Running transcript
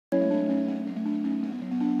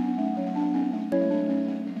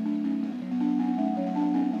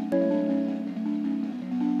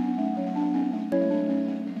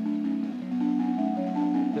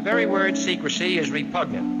The very word secrecy is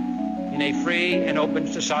repugnant in a free and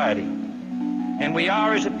open society. And we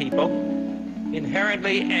are, as a people,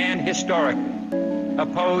 inherently and historically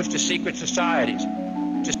opposed to secret societies,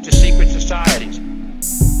 to secret societies,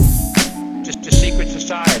 to secret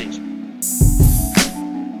societies,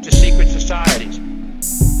 to secret societies,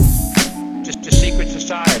 to secret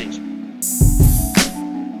societies,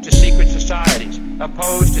 to secret societies,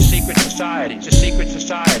 opposed to secret societies, to secret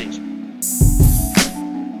societies,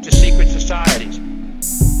 to secret societies,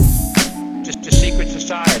 to secret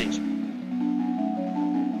societies.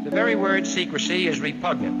 The very word secrecy is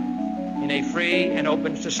repugnant in a free and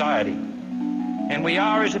open society. And we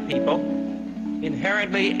are, as a people,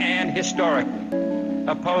 inherently and historically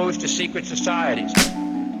opposed to secret societies,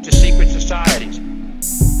 to secret societies,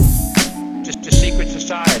 to secret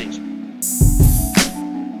societies,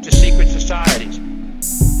 to secret societies,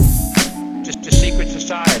 to secret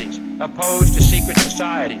societies, opposed to secret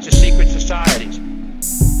societies, to secret societies,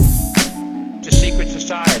 to secret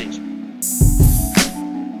societies,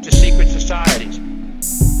 to secret societies,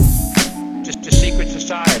 to secret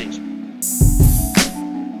societies,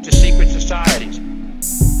 to secret societies,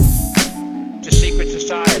 to secret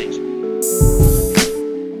societies,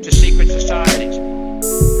 to secret societies,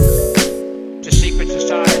 to secret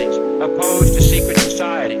societies, opposed to secret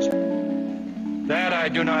societies. That I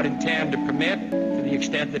do not intend to permit to the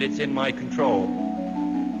extent that it's in my control.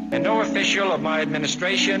 And no official of my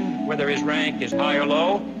administration, whether his rank is high or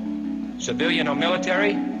low, civilian or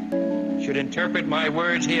military, should interpret my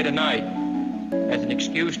words here tonight as an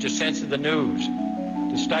excuse to censor the news,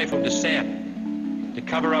 to stifle dissent, to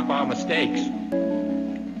cover up our mistakes,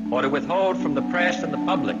 or to withhold from the press and the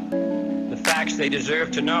public the facts they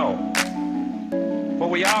deserve to know. For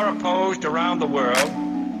we are opposed around the world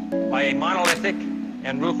by a monolithic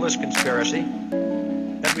and ruthless conspiracy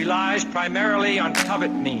that relies primarily on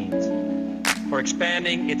covert means for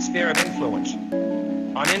expanding its sphere of influence,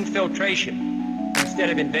 on infiltration instead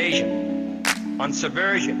of invasion, on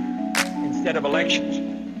subversion instead of elections,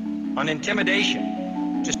 on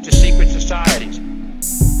intimidation, to secret societies,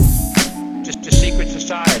 to secret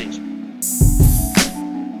societies,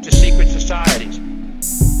 to secret societies,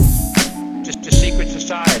 to secret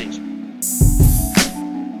societies,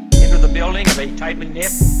 into the building of a tightly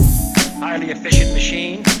knit, highly efficient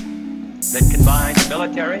machine that combines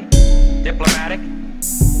military, diplomatic,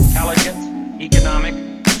 intelligence, economic,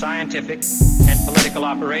 scientific, and political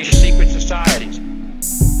operations. Secret societies,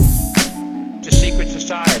 to secret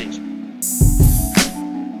societies,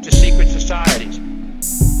 to secret societies,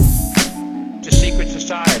 to secret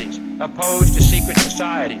societies, opposed to secret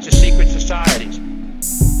societies, to secret societies,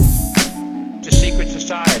 to secret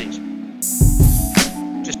societies,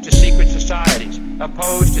 to secret societies,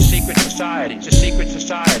 opposed to secret societies, to secret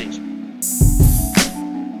societies.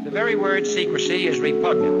 The very word secrecy is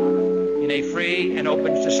repugnant in a free and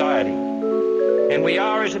open society. And we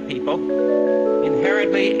are, as a people,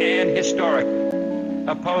 inherently and historically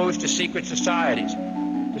opposed to secret societies,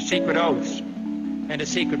 to secret oaths, and to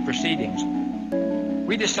secret proceedings.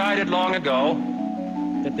 We decided long ago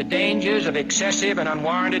that the dangers of excessive and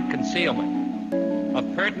unwarranted concealment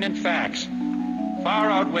of pertinent facts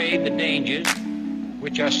far outweighed the dangers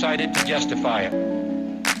which are cited to justify it.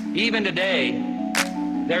 Even today,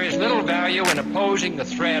 there is little value in opposing the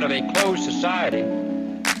threat of a closed society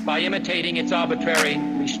by imitating its arbitrary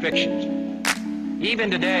restrictions. Even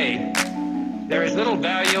today, there is little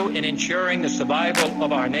value in ensuring the survival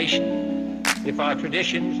of our nation if our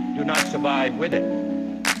traditions do not survive with it.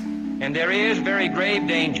 And there is very grave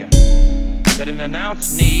danger that an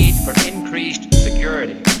announced need for increased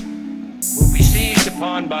security will be seized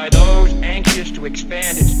upon by those anxious to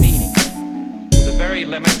expand its meaning to the very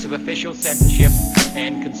limits of official censorship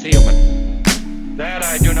and concealment. That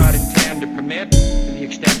I do not intend to permit to the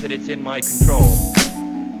extent that it's in my control.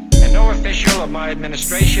 And no official of my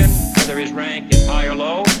administration, whether his rank is high or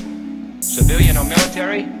low, civilian or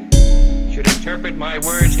military, should interpret my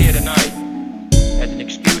words here tonight as an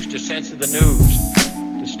excuse to censor the news,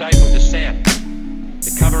 to stifle dissent,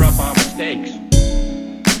 to cover up our mistakes,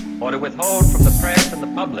 or to withhold from the press and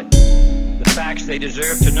the public the facts they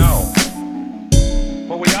deserve to know.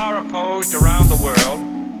 For we are opposed around the world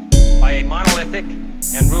by a monolithic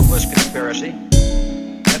and ruthless conspiracy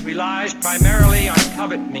that relies primarily on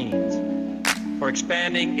covert means for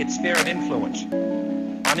expanding its sphere of influence,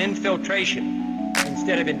 on infiltration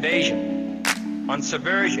instead of invasion, on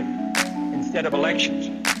subversion instead of elections,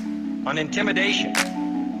 on intimidation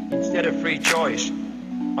instead of free choice,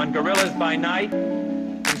 on guerrillas by night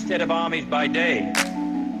instead of armies by day.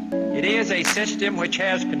 It is a system which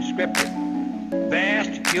has conscripted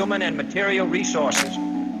vast human and material resources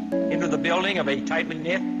into the building of a tightly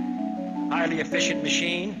knit, highly efficient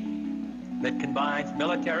machine that combines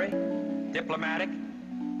military, diplomatic,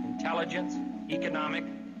 intelligence, economic,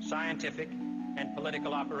 scientific, and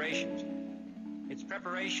political operations. Its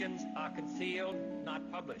preparations are concealed,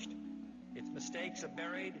 not published. Its mistakes are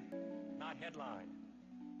buried, not headlined.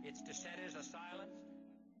 Its dissenters are silenced.